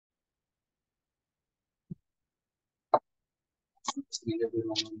Good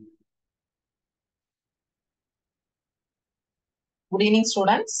evening,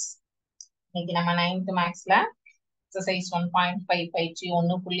 students. இன்னைக்கு நம்ம 9th மேக்ஸ்ல எக்ஸசைஸ் 1.5 பயிற்சி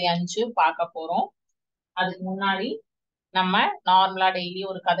 1.5 பார்க்க போறோம். அதுக்கு முன்னாடி நம்ம நார்மலா டெய்லி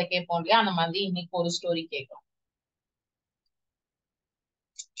ஒரு கதை கேட்போம் இல்லையா, அந்த மாதிரி இன்னைக்கு ஒரு ஸ்டோரி கேட்கிறோம்.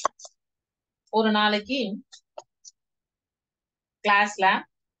 ஒரு நாளைக்கு கிளாஸ்ல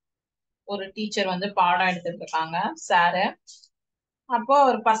ஒரு டீச்சர் வந்து பாடம் எடுத்துட்டு இருக்காங்க சாரு. அப்போ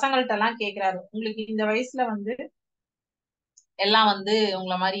ஒரு பசங்கள்ட்ட எல்லாம் கேக்குறாரு, உங்களுக்கு இந்த வயசுல வந்து எல்லாம் வந்து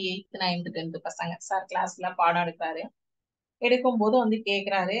உங்களை மாதிரி 8th 9th 10th பசங்க சார் கிளாஸ்ல பாடம் எடுக்கிறாரு. எடுக்கும்போது வந்து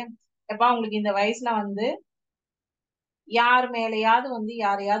கேக்குறாரு, எப்பா உங்களுக்கு இந்த வயசுல வந்து யார் மேலேயாவது வந்து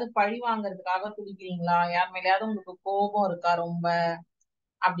யாரையாவது பழி வாங்குறதுக்காக துடிக்கிறீங்களா, யார் மேலேயாவது உங்களுக்கு கோபம் இருக்கா ரொம்ப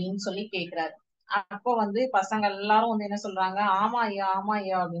அப்படின்னு சொல்லி கேக்குறாரு. அப்போ வந்து பசங்க எல்லாரும் வந்து என்ன சொல்றாங்க, ஆமா ஐயா ஆமா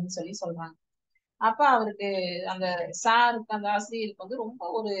ஐயா அப்படின்னு சொல்லி சொல்றாங்க. அப்ப அவருக்கு அந்த சாருக்கு அந்த ஆசிரியருக்கு வந்து ரொம்ப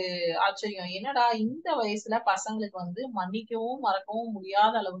ஒரு ஆச்சரியம், என்னடா இந்த வயசுல பசங்களுக்கு வந்து மன்னிக்கவும் மறக்கவும்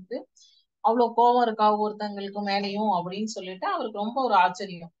முடியாத அளவுக்கு அவ்வளவு கோபம் இருக்கா ஒவ்வொருத்தங்களுக்கு மேலேயும் அப்படின்னு சொல்லிட்டு அவருக்கு ரொம்ப ஒரு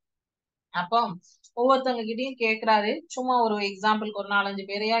ஆச்சரியம். அப்போ ஒவ்வொருத்தவங்க கிட்டயும் கேக்குறாரு, சும்மா ஒரு எக்ஸாம்பிளுக்கு ஒரு 4-5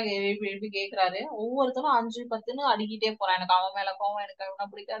 பேரையா எழுப்பி எழுப்பி கேக்குறாரு. ஒவ்வொருத்தரும் 5-10ன்னு அடிக்கிட்டே போறான், எனக்கு அவன் மேல கோவம், எனக்கு அவனை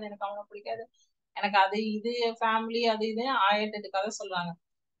பிடிக்காது, எனக்கு அவனை பிடிக்காது, எனக்கு அது இது ஃபேமிலி அது இது 1008 கதை சொல்றாங்க.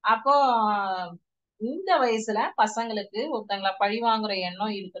 அப்போ இந்த வயசுல பசங்களுக்கு ஒருத்தங்களை பழி வாங்குற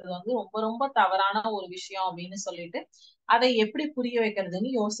எண்ணம் இருக்கிறது வந்து ரொம்ப ரொம்ப தவறான ஒரு விஷயம் அப்படின்னு சொல்லிட்டு அதை எப்படி புரிய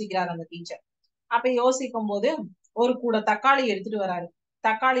வைக்கிறதுன்னு யோசிக்கிறார் அந்த டீச்சர். அப்ப யோசிக்கும் போது ஒரு கூட தக்காளி எடுத்துட்டு வராரு.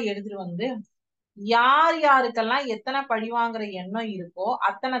 தக்காளி எடுத்துட்டு வந்து யார் யாருக்கெல்லாம் எத்தனை பழி வாங்குற எண்ணம் இருக்கோ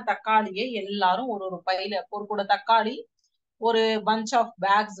அத்தனை தக்காளியை எல்லாரும் ஒரு ஒரு பையில, ஒரு கூட தக்காளி ஒரு பஞ்ச் ஆஃப்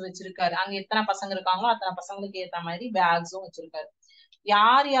பேக்ஸ் வச்சிருக்காரு. அங்க எத்தனை பசங்க இருக்காங்களோ அத்தனை பசங்களுக்கு ஏத்த மாதிரி பேக்ஸும் வச்சிருக்காரு.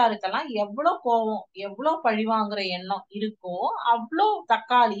 யார் யாருக்கெல்லாம் எவ்வளவு கோவம் எவ்வளவு பழி வாங்குற எண்ணம் இருக்கோ அவ்வளோ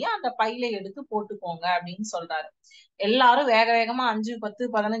தக்காளிய அந்த பையில எடுத்து போட்டுக்கோங்க அப்படின்னு சொல்றாரு. எல்லாரும் வேக வேகமா 5 10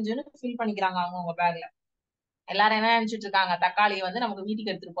 15ன்னு ஃபில் பண்ணிக்கிறாங்க அவங்கவுங்க பேக்ல. எல்லாரும் என்ன நினைச்சிட்டு இருக்காங்க, தக்காளியை வந்து நமக்கு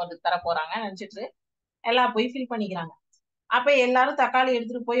வீட்டுக்கு எடுத்துட்டு போறதுக்கு தர போறாங்க நினைச்சிட்டு எல்லாம் போய் ஃபில் பண்ணிக்கிறாங்க. அப்ப எல்லாரும் தக்காளி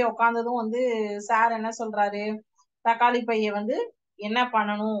எடுத்துட்டு போய் உக்காந்ததும் வந்து சார் என்ன சொல்றாரு, தக்காளி பைய வந்து என்ன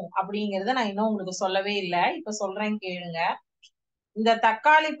பண்ணணும் அப்படிங்கறத நான் இன்னும் உங்களுக்கு சொல்லவே இல்லை, இப்ப சொல்றேன் கேளுங்க. இந்த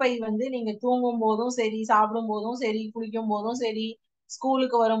தக்காளி பை வந்து நீங்க தூங்கும் போதும் சரி, சாப்பிடும் போதும் சரி, குளிக்கும் போதும் சரி,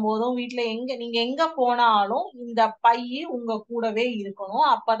 ஸ்கூலுக்கு வரும்போதும் வீட்டுல நீங்க எங்க போனாலும் இந்த பை உங்க கூடவே இருக்கணும்.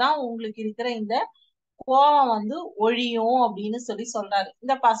 அப்பதான் உங்களுக்கு இருக்கிற இந்த கோவம் வந்து ஒழியும் அப்படின்னு சொல்லி சொல்றாரு.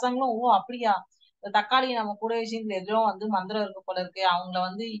 இந்த பசங்களும் ஓ அப்படியா, இந்த தக்காளியை நம்ம கூட வச்சு எதிரோ வந்து மந்திரம் இருக்கு போல இருக்கு, அவங்கள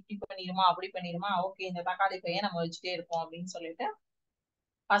வந்து இப்படி பண்ணிடுமா அப்படி பண்ணிடுமா, ஓகே இந்த தக்காளி பையன் நம்ம வச்சுட்டே இருப்போம் அப்படின்னு சொல்லிட்டு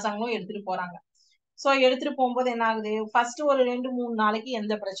பசங்களும் எடுத்துட்டு போறாங்க. சோ எடுத்துட்டு போகும்போது என்ன ஆகுது, ஃபர்ஸ்ட் ஒரு 2-3 நாளைக்கு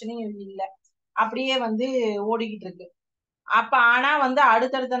எந்த பிரச்சனையும் இல்லை, அப்படியே வந்து ஓடிக்கிட்டு இருக்கு. அப்ப ஆனா வந்து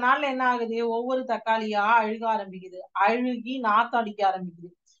அடுத்தடுத்த நாள்ல என்ன ஆகுது, ஒவ்வொரு தக்காளியா அழுக ஆரம்பிக்குது, அழுகி நாத்தம் அடிக்க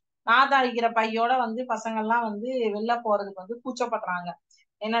ஆரம்பிக்குது. நாத்தம் அடிக்கிற பையோட வந்து பசங்க எல்லாம் வந்து வெளில போறதுக்கு வந்து கூச்சப்படுறாங்க.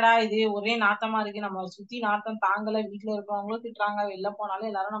 என்னடா இது ஒரே நாத்தமா இருக்கு, நம்ம சுத்தி நாத்தம் தாங்கல, வீட்டுல இருக்கிறவங்களும் திட்டுறாங்க, வெளில போனாலும்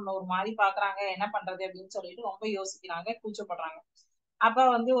எல்லாரும் நம்ம ஒரு மாதிரி பாக்குறாங்க, என்ன பண்றது அப்படின்னு சொல்லிட்டு ரொம்ப யோசிக்கிறாங்க, கூச்சப்படுறாங்க. அப்ப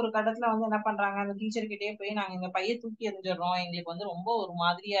வந்து ஒரு கட்டத்துல வந்து என்ன பண்றாங்க, அந்த டீச்சர் கிட்டே போய் நாங்க இந்த பைய தூக்கி எறிஞ்சிடறோம், எங்களுக்கு வந்து ரொம்ப ஒரு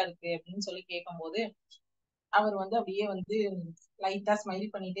மாதிரியா இருக்கு அப்படின்னு சொல்லி கேட்கும் போது அவர் வந்து அப்படியே வந்து லைட்டா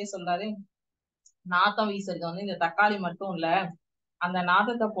ஸ்மைல் பண்ணிட்டே சொல்றாரு, நாத்தம் வீசுறது வந்து இந்த தக்காளி மட்டும் இல்ல, அந்த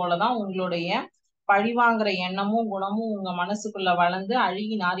நாத்தத்தை போலதான் உங்களுடைய பழிவாங்குற எண்ணமும் குணமும் உங்க மனசுக்குள்ள வளர்ந்து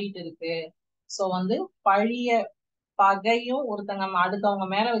அழுகி நாறிட்டு இருக்கு. சோ வந்து பழிய பகையும் ஒருத்தங்க அடுத்தவங்க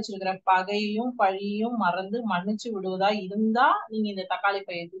மேல வச்சிருக்கிற பகையையும் பழியையும் மறந்து மன்னிச்சு விடுவதா இருந்தா நீங்க இந்த தக்காளி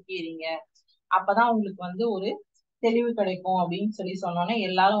பையை தூக்கிடுறீங்க, அப்பதான் உங்களுக்கு வந்து ஒரு தெளிவு கிடைக்கும் அப்படின்னு சொல்லி சொன்னோன்னே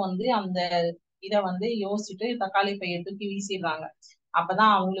எல்லாரும் வந்து அந்த இத வந்து யோசிச்சுட்டு தக்காளி பையை தூக்கி வீசிடுறாங்க.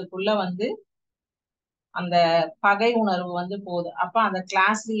 அப்பதான் அவங்களுக்குள்ள வந்து அந்த பகை உணர்வு வந்து போகுது. அப்ப அந்த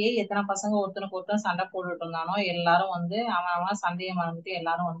கிளாஸ்லயே எத்தனை பசங்க ஒருத்தனுக்கு ஒருத்தர் சண்டை போட்டுட்டு இருந்தானோ எல்லாரும் வந்து அவன் சண்டையை மறந்துட்டு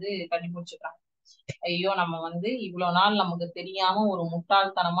எல்லாரும் வந்து கண்டுபிடிச்சுக்கிறாங்க, ஐயோ நம்ம வந்து இவ்வளவு நாள் நமக்கு தெரியாம ஒரு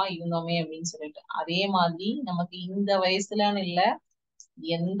முட்டாள்தனமா இருந்தோமே அப்படின்னு சொல்லிட்டு. அதே மாதிரி நமக்கு இந்த வயசுலன்னு இல்ல,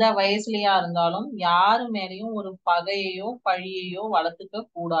 எந்த வயசுலயா இருந்தாலும் யாரு மேலேயும் ஒரு பகையையோ பழியையோ வளர்த்துக்க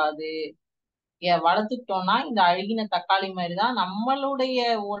கூடாது. வளர்த்துக்கிட்டோம்னா இந்த அழுகின தக்காளி மாதிரிதான் நம்மளுடைய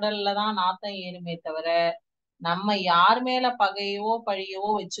உடல்ல தான் நாத்தம் ஏறுமே தவிர நம்ம யார் மேல பகையோ பழியோ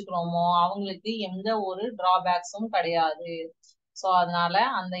வச்சுக்கிறோமோ அவங்களுக்கு எந்த ஒரு டிராபேக்ஸும் கிடையாது. சோ அதனால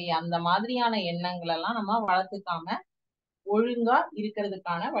அந்த அந்த மாதிரியான எண்ணங்கள் எல்லாம் நம்ம வளர்த்துக்காம ஒழுங்கா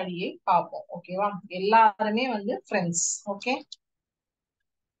இருக்கிறதுக்கான வழியை பார்ப்போம். ஓகேவா, எல்லாருமே வந்து ஃப்ரெண்ட்ஸ். ஓகே.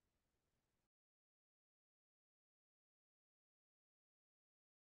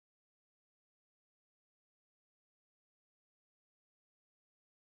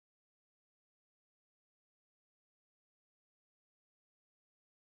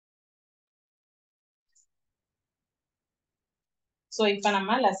 சோ இப்ப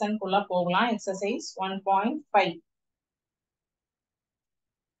நம்ம லெசன்குள்ள போகலாம். எக்ஸசைஸ் 1.5.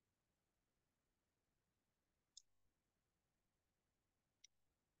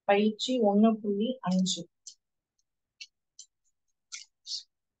 பயிற்சி 1.5.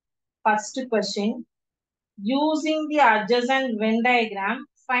 First question. Using the adjacent Venn diagram,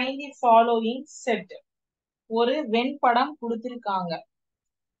 find the following set. ஒரு வெண்படம் கொடுத்திருக்காங்க.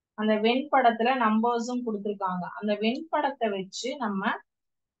 அந்த வெண்படத்துல நம்பர்ஸும் கொடுத்திருக்காங்க. அந்த வெண்படத்தை வச்சு நம்ம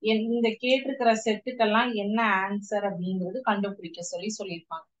இந்த கேட்டிருக்கிற செட்டுக்கெல்லாம் என்ன ஆன்சர் அப்படிங்கிறது கண்டுபிடிக்க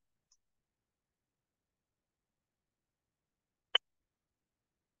சொல்லியிருப்பாங்க.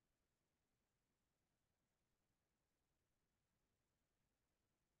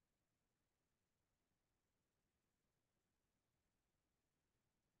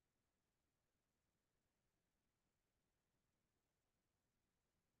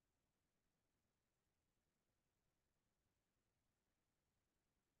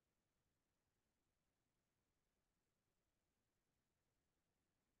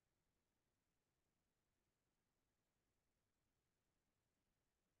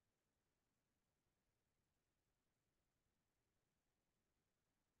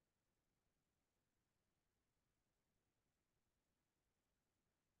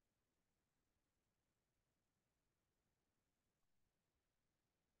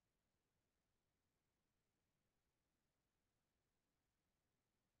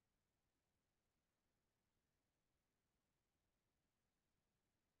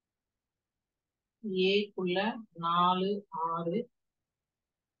 ஏக்குள்ள 4 6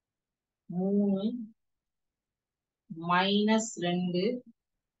 3 -2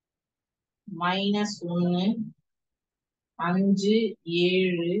 -1 5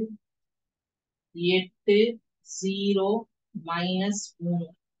 7 8 0 -3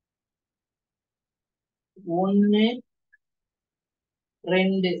 1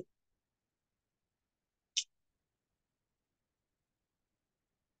 2.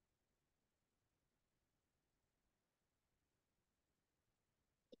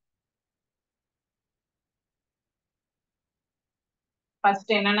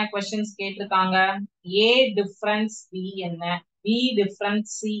 ஃபர்ஸ்ட் என்னென்ன क्वेश्चंस கேட்டிருக்காங்க? A டிஃபரன்ஸ் B என்ன, B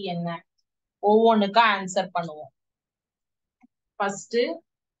டிஃபரன்ஸ் C என்ன, ஒவ்வொன்றுக்கும் ஆன்சர் பண்ணுவோம். First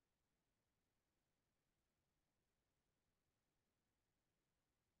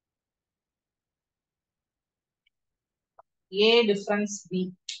A difference B.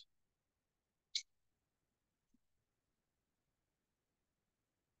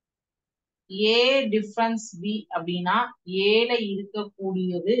 A difference B அப்படின்னா ஏல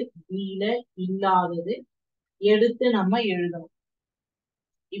இருக்கக்கூடியது Bல இல்லாதது எடுத்து நம்ம எழுதணும்.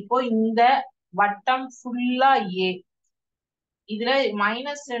 இப்போ இந்த வட்டம் ஃபுல்லா A, இதுல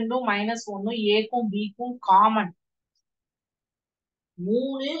 -2 -1 ஏக்கும் பிக்கும் காமன்.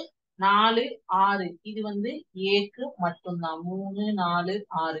 3 4 6 இது வந்து ஏக்கு மட்டும்தான். 3 4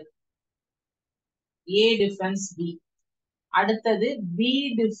 6 A டிஃபரன்ஸ் B. அடுத்தது B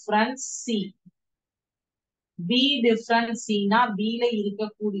difference C. B difference Cனா Bல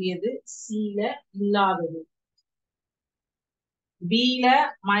இருக்கக்கூடியது Cல இல்லாதது. Bல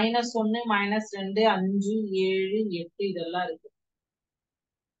 -1 -2 5 7 8 இதெல்லாம் இருக்கு.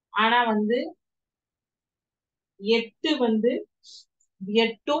 ஆனா வந்து 8 வந்து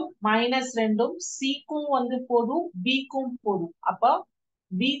 8ம் -2ம் Cக்கும் வந்து பொது, Bக்கும் பொது. அப்ப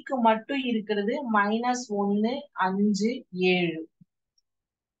Bக்கு மட்டும் இருக்கிறது -1 5 7.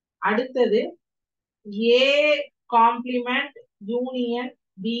 அடுத்தது A complement union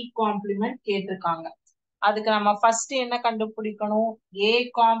B complement கேட்டிருக்காங்க. அதுக்கு நம்ம ஃபர்ஸ்ட் என்ன கண்டுபிடிக்கணும்? A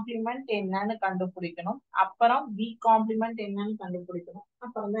காம்ப்ளிமெண்ட் என்னன்னு கண்டுபிடிக்கணும். அப்புறம் B காம்ப்ளிமெண்ட் என்னன்னு கண்டுபிடிக்கணும்.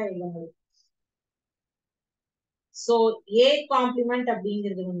 அப்புறம் தான் எழுத முடியும். சோ A காம்ப்ளிமெண்ட்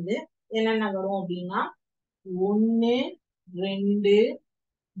அப்படிங்கிறது வந்து என்னென்ன வரும் அப்படின்னா 1 2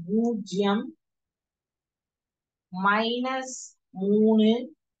 0 -3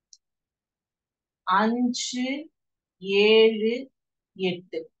 5 7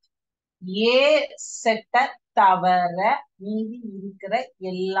 8. A செட்டை தவிர மீதி இருக்கிற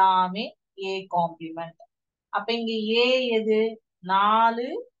எல்லாமே A காம்ப்ளிமெண்ட். அப்ப இங்க A எது? 4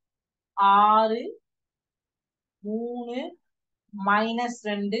 6 3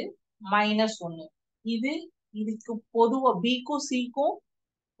 -2 -1. இது இதுக்கு பொதுவா Bக்கும் Cக்கும்,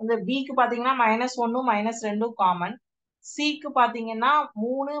 இந்த Bக்கு பாத்தீங்கன்னா -1 -2 காமன், Cக்கு பாத்தீங்கன்னா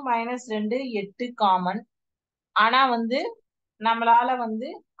 3 -2 8 காமன். ஆனா வந்து நம்மளால வந்து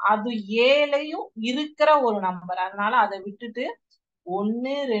அது ஏலையும் இருக்கிற ஒரு நம்பர், அதனால அதை விட்டுட்டு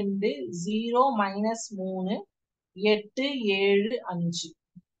 1 2 0 -3 8 7 5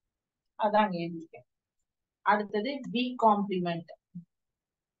 அதான் எழுதிருக்கேன். அடுத்தது B காம்ப்ளிமெண்ட்.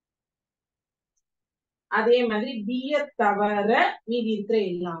 அதே மாதிரி B தவிர மீதி இருக்கிற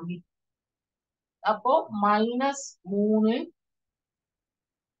எல்லாமே. அப்போ -3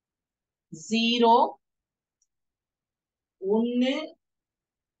 0 1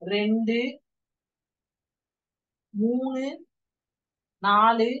 2 3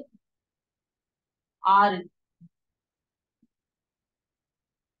 4 6.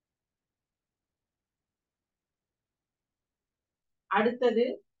 அடுத்தது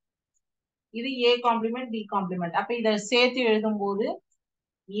இது A காம்ப்ளிமெண்ட் B காம்ப்ளிமெண்ட். அப்ப இத சேர்த்து எழுதும்போது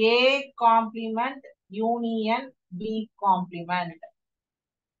A complement union B complement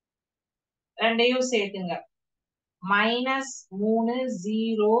ரெண்டையும் சேர்த்துங்க. -3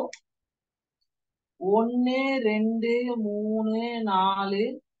 0 1 2 3 4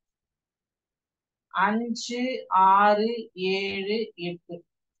 5 6 7 8.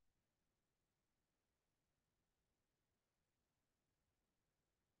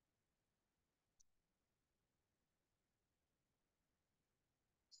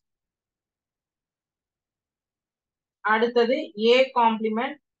 அடுத்தது A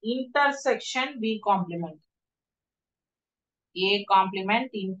complement intersection B complement. A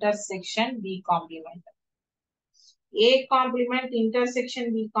complement intersection B complement. A complement intersection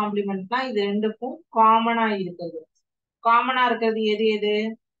B காம்ப்ளிமெண்ட்னா இது ரெண்டுக்கும் காமனா இருக்குது. காமனா இருக்கிறது எது எது?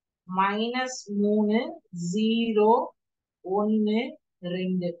 -3 0 1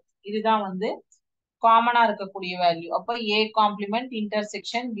 2. இதுதான் வந்து காமனா இருக்கக்கூடிய வேல்யூ. அப்ப A complement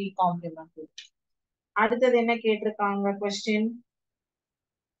intersection B complement. அடுத்தது என்ன கேட்டிருக்காங்க question?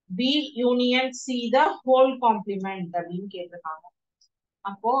 B union C the whole complement அப்படின்னு கேட்டிருக்காங்க.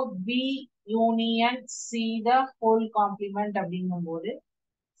 அப்போ B union C the whole complement அப்படிங்கும் போது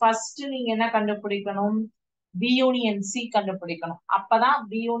ஃபர்ஸ்ட் நீங்க என்ன கண்டுபிடிக்கணும்? B யூனியன் C கண்டுபிடிக்கணும். அப்பதான்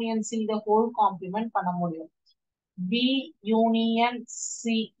B union C the whole complement பண்ண முடியும். B union C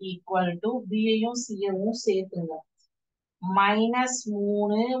equal to B யையும் C யையும் சேர்த்துங்க.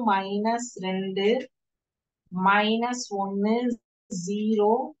 -3 -2 -1 0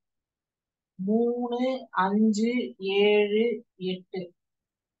 3 5 7 8.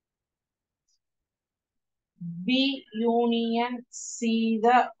 B union C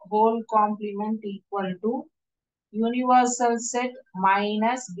the whole complement equal to universal set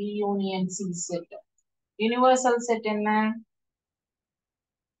minus B union C set. Universal set என்ன?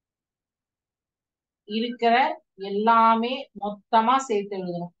 இருக்கிற எல்லாமே மொத்தமா சேர்த்து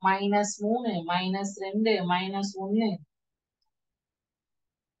எழுதணும். -3 -2 -1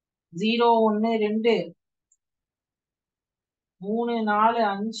 0 1 2 3 4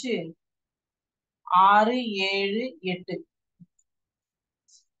 5 6 7 8.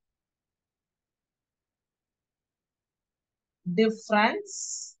 டிஃபரன்ஸ்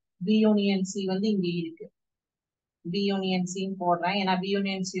B யூனியன் C வந்து இங்க இருக்கு. B யூனியன் C போடுறேன் ஏன்னா B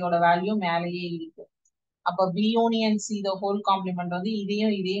யூனியன் C யோட வேல்யூ மேலேயே இருக்கு. அப்ப B union C the whole complement வந்து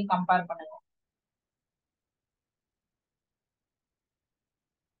இதையும் கம்பேர் பண்ணுங்க.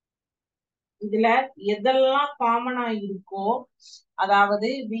 இதுல எதெல்லாம் காமனா இருக்கோ, அதாவது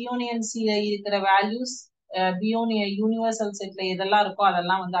B யூனியன் C ல இருக்கிற வேல்யூஸ் B யூனியன் யூனிவர்சல் செட்ல எதெல்லாம் இருக்கோ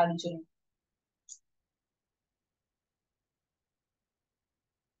அதெல்லாம் வந்து அடிச்சிடும்.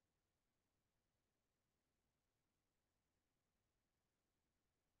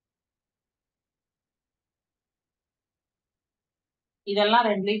 இதெல்லாம்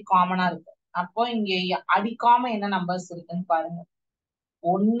ரெண்டுலயும் காமனா இருக்கு. அப்போ இங்க அடிக்காம என்ன நம்பர்ஸ் இருக்குன்னு பாருங்க.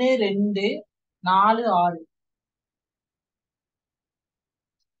 1 2 4 6.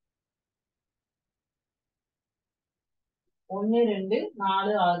 1 2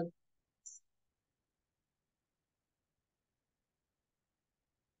 4 6.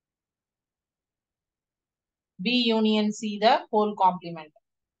 B union C the whole complement.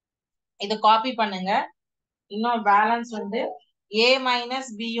 இத காப்பி பண்ணுங்க. இன்னும் பேலன்ஸ் வந்து A minus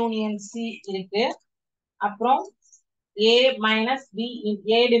B union C இருக்கு. அப்புறம் A minus B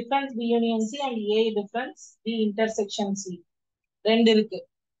A difference B union C and A difference B intersection C ரெண்டு இருக்கு.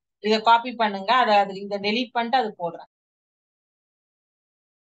 இத காப்பி பண்ணுங்க. அதை இத டெலீட் பண்ணிட்டு அது போடுறேன்.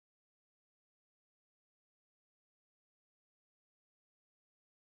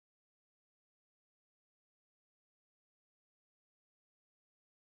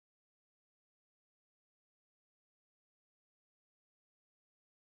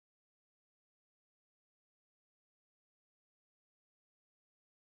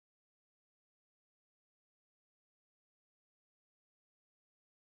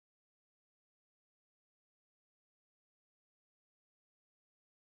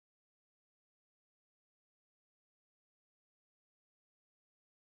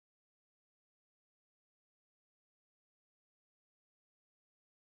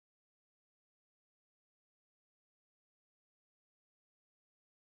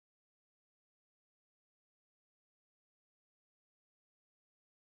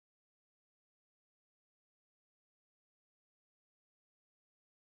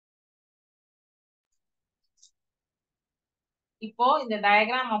 இப்போ இந்த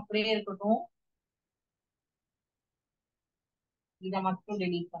டயக்ராம் அப்படியே இருக்கட்டும், இத மட்டும்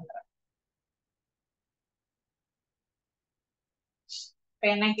டெலீட் பண்றேன். இப்ப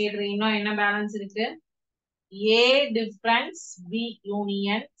என்ன கேக்குறீங்க, இன்னும் என்ன பேலன்ஸ் இருக்கு? A difference B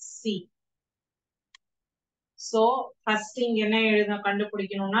union C. So first இங்க என்ன எழுத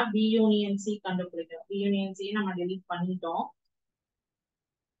கண்டுபிடிக்கணும்னா B union C கண்டுபிடிக்கணும். B union C நம்ம டெலீட் பண்ணிட்டோம்.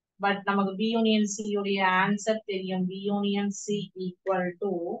 பட் நமக்கு B union C உடைய ஆன்சர் தெரியும். B union C equal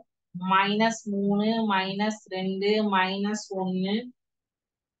to -3 -2 -1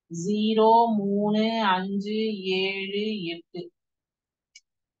 0 3 5 7 8.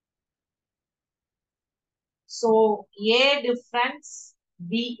 So A difference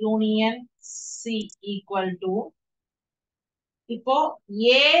B union C equal to, இப்போ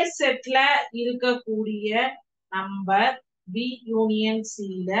A செட்ல இருக்கக்கூடிய நம்பர் B யூனியன் C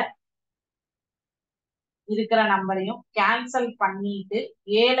ல இருக்கிற நம்பரையும் கேன்சல் பண்ணிட்டு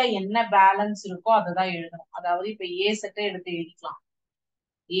A ல என்ன பேலன்ஸ் இருக்கோ அததான் எழுதணும். அதாவது இப்ப A செட்டை எடுத்து எழுதிக்கலாம்.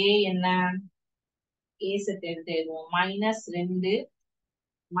 A என்ன, A செட் எடுத்து எழுதுவோம். -2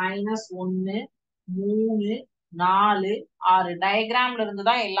 -1 3 4 6. டயக்ராம்ல இருந்து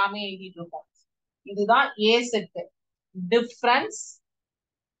தான் எல்லாமே எழுதிட்டு இருக்கோம். இதுதான் A set. Difference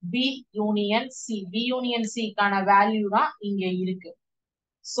B union C. B union C கான வேல்யூ தான் இங்க இருக்கு.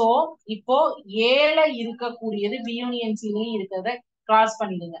 சோ இப்போ A ல இருக்கக்கூடியது B யூனியன் C லயும் இருக்கிறத கிராஸ்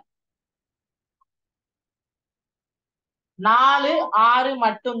பண்ணிடுங்க. 4 6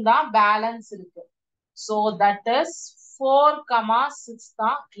 மட்டும் தான் பேலன்ஸ் இருக்கு. சோ தட் இஸ் 4, 6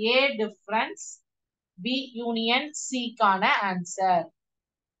 தான் A difference B union C கான ஆன்சர்.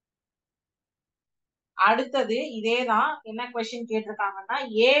 அடுத்தது இதேதான், என்ன question கேட்டிருக்காங்கன்னா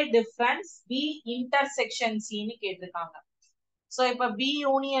A difference B intersection C ன்னு கேட்டிருக்காங்க. சோ இப்ப B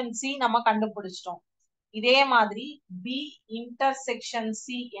யூனியன் C நம்ம கண்டுபிடிச்சிட்டோம். இதே மாதிரி B இன்டர்செக்ஷன் C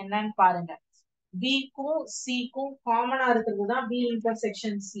என்னன்னு பாருங்க. B க்கும் C க்கும் காமனா இருக்கிறது தான் B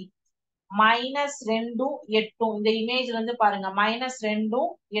இன்டர்செக்ஷன் C. -2 8. இந்த இமேஜ்ல இருந்து பாருங்க, -2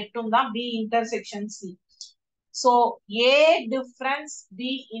 8 தான் B intersection C. So A difference B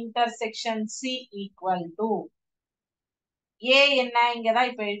intersection C equal to, A என்ன இங்கதான்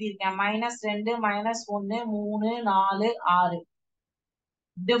இப்ப எழுதியிருக்கேன், -2 -1 3 4 6.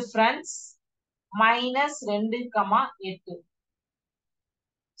 டிஃபரன்ஸ் -2, 8.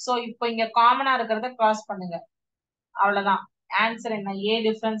 சோ இப்போ இங்க காமனா இருக்கிறத கிராஸ் பண்ணுங்க. அவ்வளவுதான். ஆன்சர் என்ன? A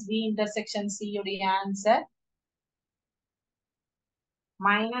difference B intersection C உடைய ஆன்சர்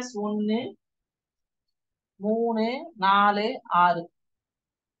 -1 3 4 6.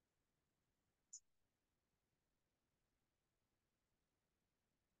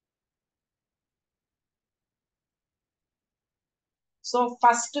 சோ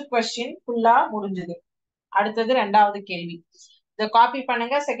ஃபர்ஸ்ட் क्वेश्चन ஃபுல்லா முடிஞ்சது. அடுத்தது ரெண்டாவது கேள்வி. இத காப்பி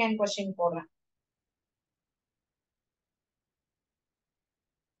பண்ணுங்க, செகண்ட் क्वेश्चन போடுறேன்.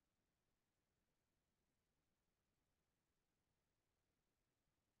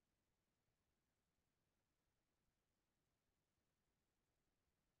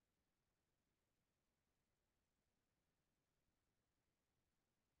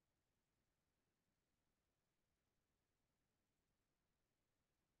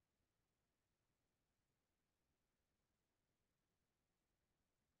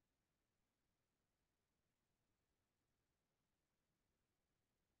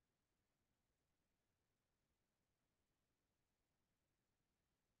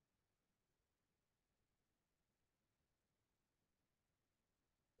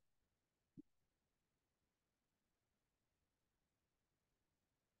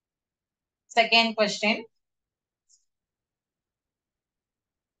 Second question.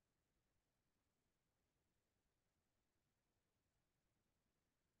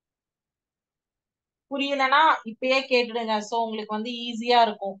 புரியலனா இப்பயே கேட்டுடுங்க. சோ உங்களுக்கு வந்து ஈஸியா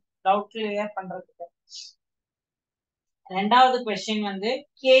இருக்கும் டவுட் கிளியர் பண்றதுக்கு. ரெண்டாவது क्वेश्चन வந்து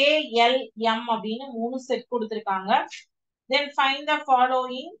KLM அப்படின்னு 3 செட் கொடுத்திருக்காங்க. Then find the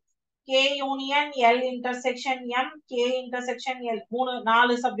following K union L intersection M, K intersection L.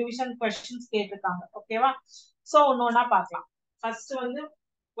 4 subdivision questions கேட்டிருக்காங்க. ஓகேவா? சோ ஒவ்வொண்ணா பார்க்கலாம். ஃபர்ஸ்ட் வந்து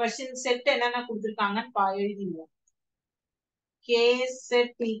क्वेश्चन செட் என்னென்ன கொடுத்திருக்காங்கன்னு எழுதிடுவோம். K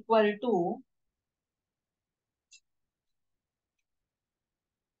set equal to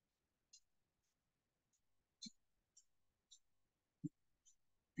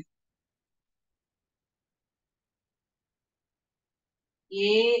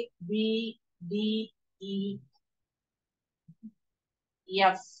A B D E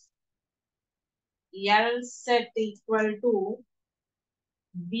F. L set equal to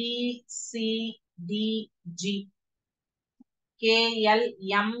B C D G. KL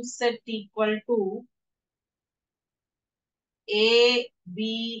M set equal to A B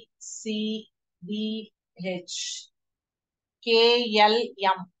C D H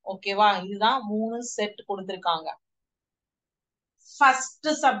KLM. ஓகேவா, இதுதான் 3 set கொடுத்திருக்காங்க. First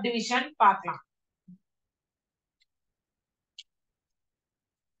subdivision பார்க்கலாம்.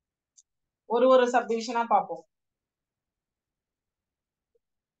 ஒரு சப்டிவிஷனா பார்ப்போம்.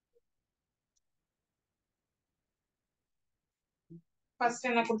 First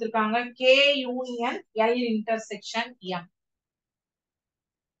என்ன கொடுத்திருக்காங்க? K union L intersection M.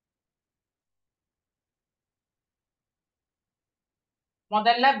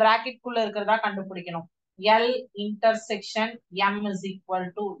 முதல்ல bracket குள்ள இருக்கிறதா கண்டுபிடிக்கணும். L intersection M is equal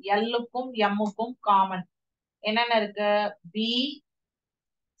to L க்கும் M க்கும் காமன் என்னென்ன இருக்கு? B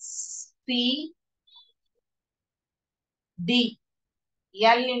C D.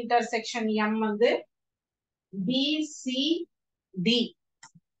 L intersection M வந்து B C D.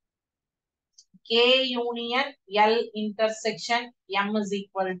 K union L intersection M is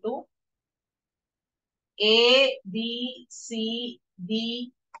equal to A B C D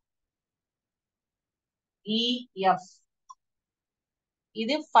E F.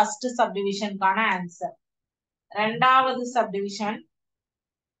 இது first சப்டிவிஷனுக்கான answer. இரண்டாவது subdivision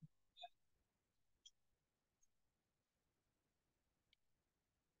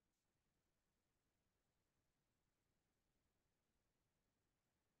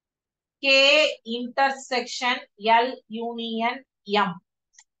K intersection L union M.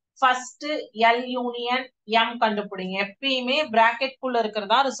 First L union M கண்டுபிடிங்க. எப்பயுமே bracket குள்ள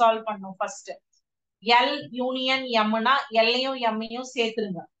இருக்கிறதா resolve பண்ணும். First L union Mனா Lயும் Mயும்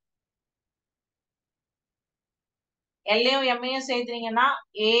சேர்த்துருங்க. Lயும் Mயும் சேர்த்துறீங்கன்னா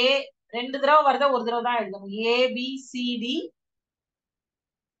A ரெண்டு தடவை வருதா, ஒரு தடவை தான் எழுதணும். A B C D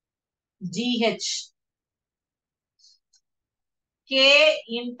G H. K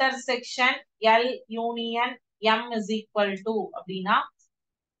intersection L union M is equal to அப்படின்னா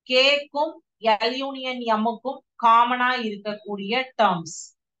Kக்கும் L யூனியன் Mக்கும் காமனா இருக்கக்கூடிய டேர்ம்ஸ்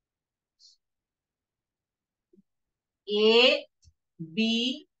A B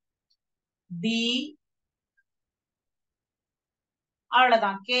D.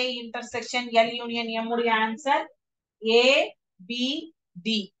 அவ்வளவுதான். K intersection L union M உடைய ஆன்சர் A B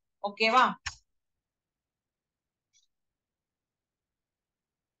D. ஓகேவா?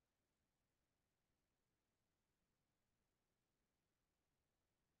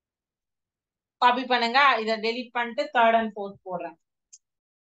 காப்பி பண்ணுங்க. இதை டெலீட் பண்ணிட்டு third and fourth போடுறேன்.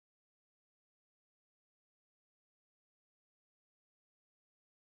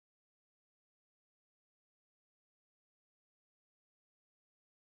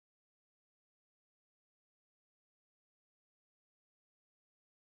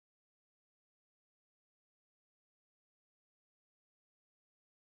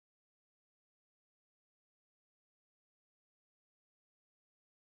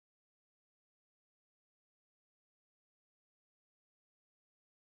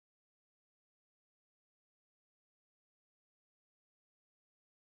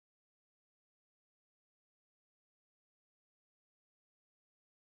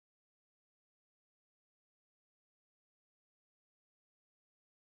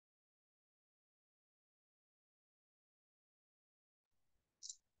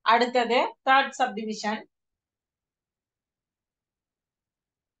 அடுத்தது third subdivision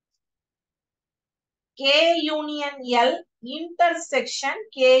K union L intersection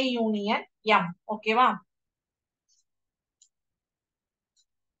K union M. ஓகேவா?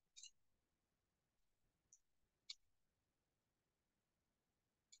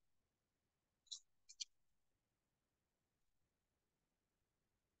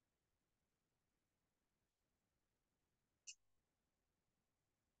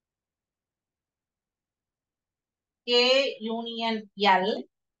 K union L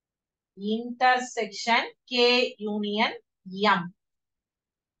intersection K union M.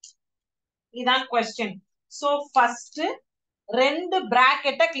 இதான் கொஸ்டின். சோ ஃபர்ஸ்ட் ரெண்டு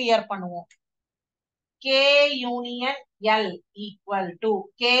பிராக்கெட்டை கிளியர் பண்ணுவோம். K union L equal to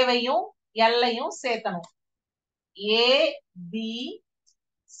Kவையும் Lஐயும் சேர்த்தணும். A B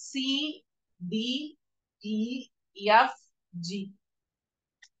C D E F G.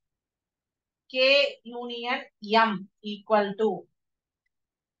 K union M equal to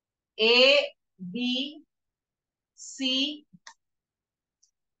A B C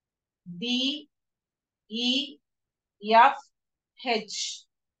D E F H.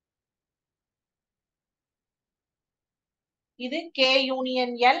 இது K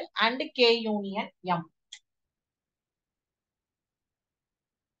union L and K union M.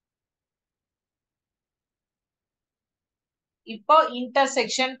 இப்போ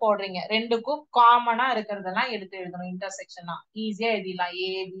intersection போடுறீங்க, ரெண்டுக்கும் காமனா இருக்கிறதெல்லாம் எடுத்து எழுதணும். இன்டர்செக்ஷனா ஈஸியா எழுதிடலாம்.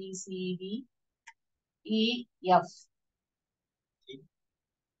 ABCDEF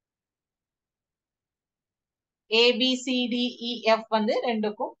ABCDEF வந்து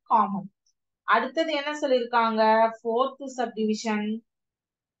ரெண்டுக்கும் காமன். அடுத்தது என்ன சொல்லிருக்காங்க? Fourth subdivision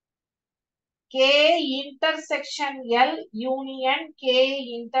K intersection L union K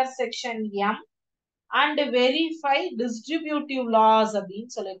intersection M and verify distributive laws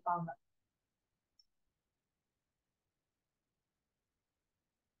அப்படின்னு சொல்லிருக்காங்க.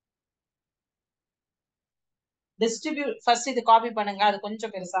 டிஸ்ட்ரிபியூட் ஃபர்ஸ்ட் இது காப்பி பண்ணுங்க, அது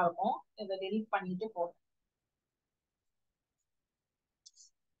கொஞ்சம் பெருசா இருக்கும். இதை டெலீட் பண்ணிட்டு போடுங்க.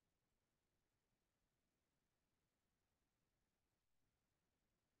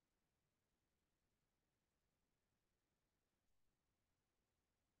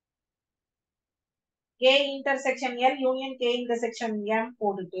 K intersection L union K intersection M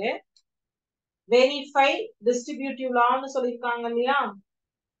போட்டுட்டு வெரிஃபை டிஸ்ட்ரிபியூட்டிவ் லான்னு சொல்லியிருக்காங்க இல்லையா?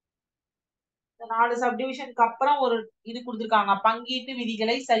 4 சப்டிவிஷனுக்கு அப்புறம் ஒரு இது கொடுத்துருக்காங்க, பங்கீட்டு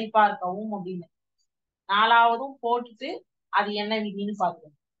விதிகளை சரிபார்க்கவும் அப்படின்னு. 4வதும் போட்டுட்டு அது என்ன விதின்னு பாருங்க.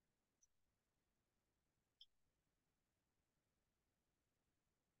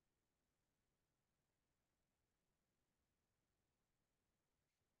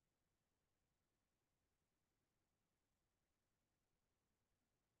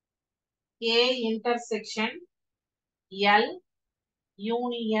 K intersection L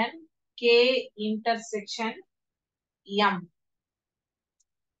union K intersection M.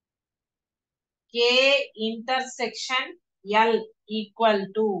 K intersection L equal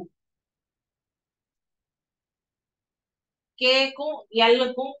to K க்கும் L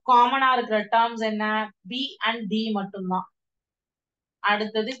க்கும் காமனா இருக்கிற டேர்ம்ஸ் என்ன? B and D மட்டும்தான்.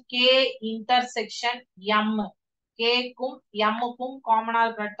 அடுத்தது K intersection M. K க்கும் M க்கும் காமனா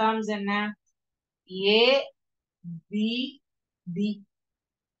இருக்கிற டேர்ம்ஸ் என்ன? A B D.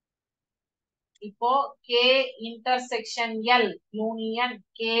 இப்போ K intersection L union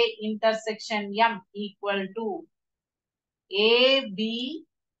K intersection M equal to A B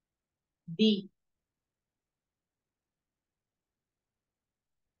D.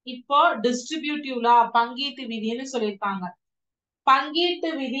 இப்போ டிஸ்ட்ரிபியூட்டிவ் லா பங்கீட்டு விதின்னு சொல்லியிருக்காங்க.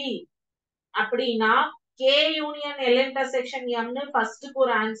 பங்கீட்டு விதி அப்படின்னா K யூனியன் L இன்டர்செக்ஷன் Mனு ஃபர்ஸ்ட்க்கு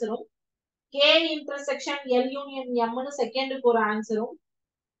ஒரு ஆன்சரும், K இன்டர்செக்ஷன் L யூனியன் Mனு செகண்டுக்கு ஒரு ஆன்சரும்,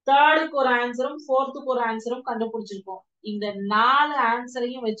 தேர்டுக்கு ஒரு ஆன்சரும், ஃபோர்த்துக்கு ஒரு ஆன்சரும் கண்டுபிடிச்சிருக்கோம். இந்த 4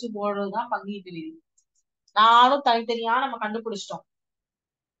 ஆன்சரையும் வச்சு போடுறதுதான் பங்கீட்டு விதி. 4ம் தனித்தனியா நம்ம கண்டுபிடிச்சிட்டோம்.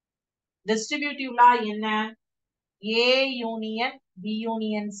 டிஸ்ட்ரிபியூட்டிவ் லா என்ன? A union B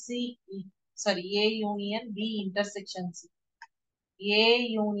union C, sorry A union B intersection C. A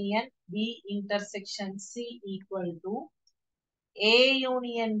union B intersection C equal to A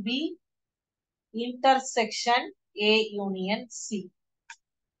union B intersection A union C.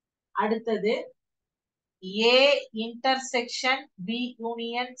 அடுத்தது A intersection B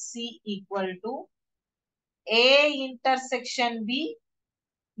union C equal to A intersection B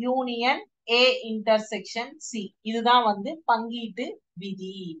union A intersection C. இதுதான் வந்து பங்கீட்டு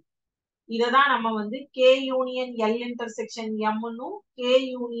விதி. இததான் நம்ம வந்து K union L intersection M னும் K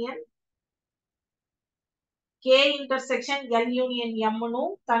union K intersection L union M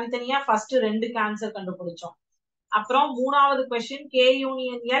னும் தனித்தனியா ஃபர்ஸ்ட் ரெண்டுக்கு ஆன்சர் கண்டுபிடிச்சோம். அப்புறம் 3வது question K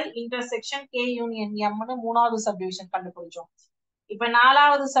union L intersection K union M னு 3வது சப்டிவிஷன் கண்டுபிடிச்சோம். இப்ப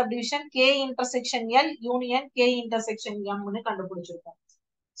 4வது subdivision K intersection L union K intersection M னு கண்டுபிடிச்சிருக்கோம்.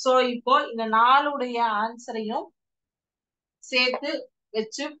 சோ இப்போ இந்த 4 உடைய ஆன்சரையும் சேர்த்து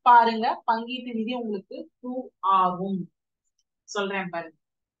வச்சு பாருங்க, பங்கீட்டு விதி உங்களுக்கு ட்ரூ ஆகும். சொல்றேன் பாருங்க.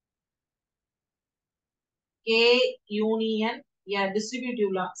 K யூனியன்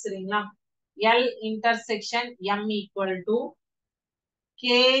டிஸ்ட்ரிபியூட்டிவ் லா சரிங்களா? L intersection M equal to K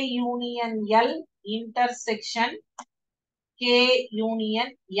union L intersection K union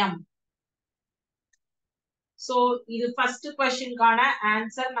M. So இது ஃபர்ஸ்ட் क्वेश्चनக்கான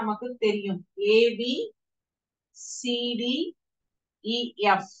ஆன்சர் நமக்கு தெரியும். AB CD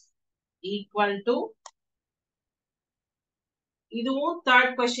EF equal to இதுவும்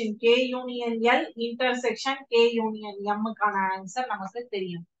third question K union L intersection K union M க்கான answer நமக்கு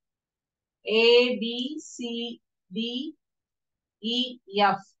தெரியும். A B C D E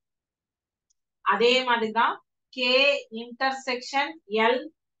F. அதே மாதிரிதான் K intersection L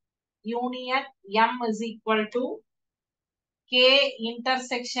union M is equal to K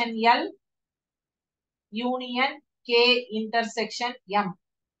intersection L union K intersection M.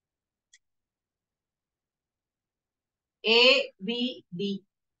 A B D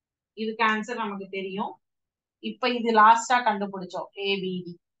இதுக்கு answer நமக்கு தெரியும். இப்ப இது லாஸ்டா கண்டுபிடிச்சோம்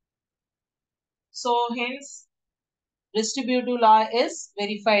APD. So hence distributive law is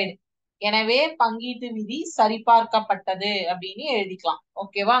verified. எனவே பங்கீட்டு விதி சரிபார்க்கப்பட்டது அப்படின்னு எழுதிக்கலாம்.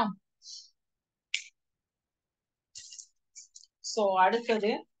 ஓகேவா? சோ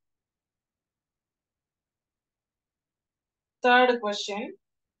அடுத்தது தேர்ட் கொஸ்டின்.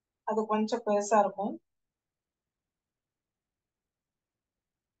 அது கொஞ்சம் பெருசா இருக்கும்.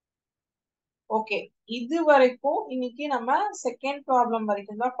 ஓகே, இது வரைக்கும் இன்னைக்கு நம்ம செகண்ட் ப்ராப்ளம்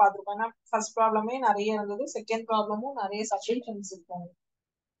வரைக்கும் தான் பார்த்துருக்கோம். ஏன்னா ஃபர்ஸ்ட் ப்ராப்ளமே நிறைய இருந்தது, செகண்ட் ப்ராப்ளமும் நிறைய சப்டிஷன்ஸ் இருக்கும்.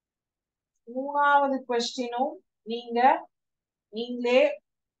 மூணாவது கொஸ்டினும் நீங்களே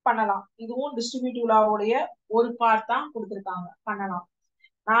பண்ணலாம். இதுவும் டிஸ்ட்ரிபியூட்டிவ் லாவுடைய ஒரு பார்ட் தான் கொடுத்திருக்காங்க, பண்ணலாம்.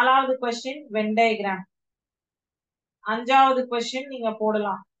 நாலாவது கொஸ்டின் வென் டயக்ராம். அஞ்சாவது கொஸ்டின் நீங்க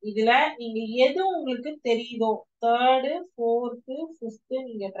போடலாம். இதுல நீங்க எது உங்களுக்கு தெரியுதோ தேர்டு, ஃபோர்த்து, ஃபிஃப்த்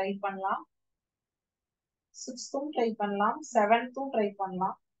நீங்க ட்ரை பண்ணலாம். சிக்ஸ்த்தும் ட்ரை பண்ணலாம், செவன்த்தும் ட்ரை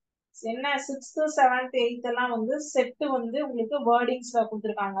பண்ணலாம். என்ன சிக்ஸ்த், செவன்த், எயித் எல்லாம் வந்து செட்டு வந்து உங்களுக்கு வேர்டிங்ஸ்ல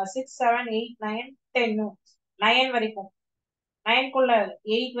கொடுத்துருக்காங்க. 6, 7, 8, 9, 10, 9 வரைக்கும், 9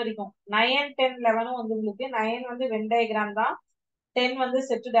 8 வரைக்கும், 9, 10, 11 வந்து உங்களுக்கு 9 வந்து வென் டயக்ராம் தான், 10 வந்து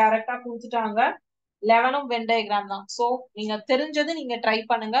செட்டு டைரக்டா கொடுத்துட்டாங்க, 11 வென் டயக்ராம் தான். சோ நீங்க தெரிஞ்சது நீங்க ட்ரை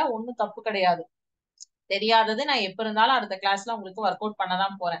பண்ணுங்க, ஒன்னும் தப்பு கிடையாது. தெரியாதது நான் எப்ப இருந்தாலும் அடுத்த கிளாஸ்ல உங்களுக்கு ஒர்க் அவுட்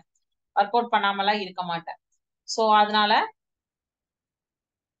பண்ணதான் போறேன், ஒர்க் அவுட் பண்ணாமலாம் இருக்க மாட்டேன். சோ அதனால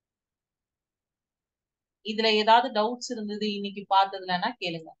இதுல ஏதாவது டவுட்ஸ் இருந்தது இன்னைக்கு பார்த்ததுலன்னா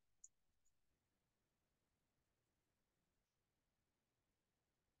கேளுங்க.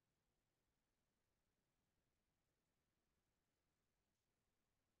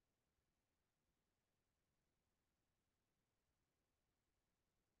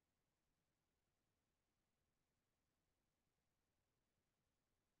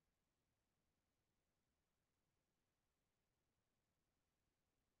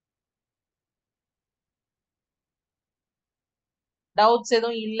 டவுட்ஸ்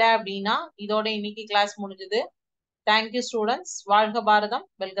எதுவும் இல்லை அப்படின்னா இதோட இன்னைக்கு கிளாஸ் முடிஞ்சது. Thank you students. வாழ்க பாரதம்,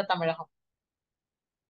 வெல்க தமிழகம்.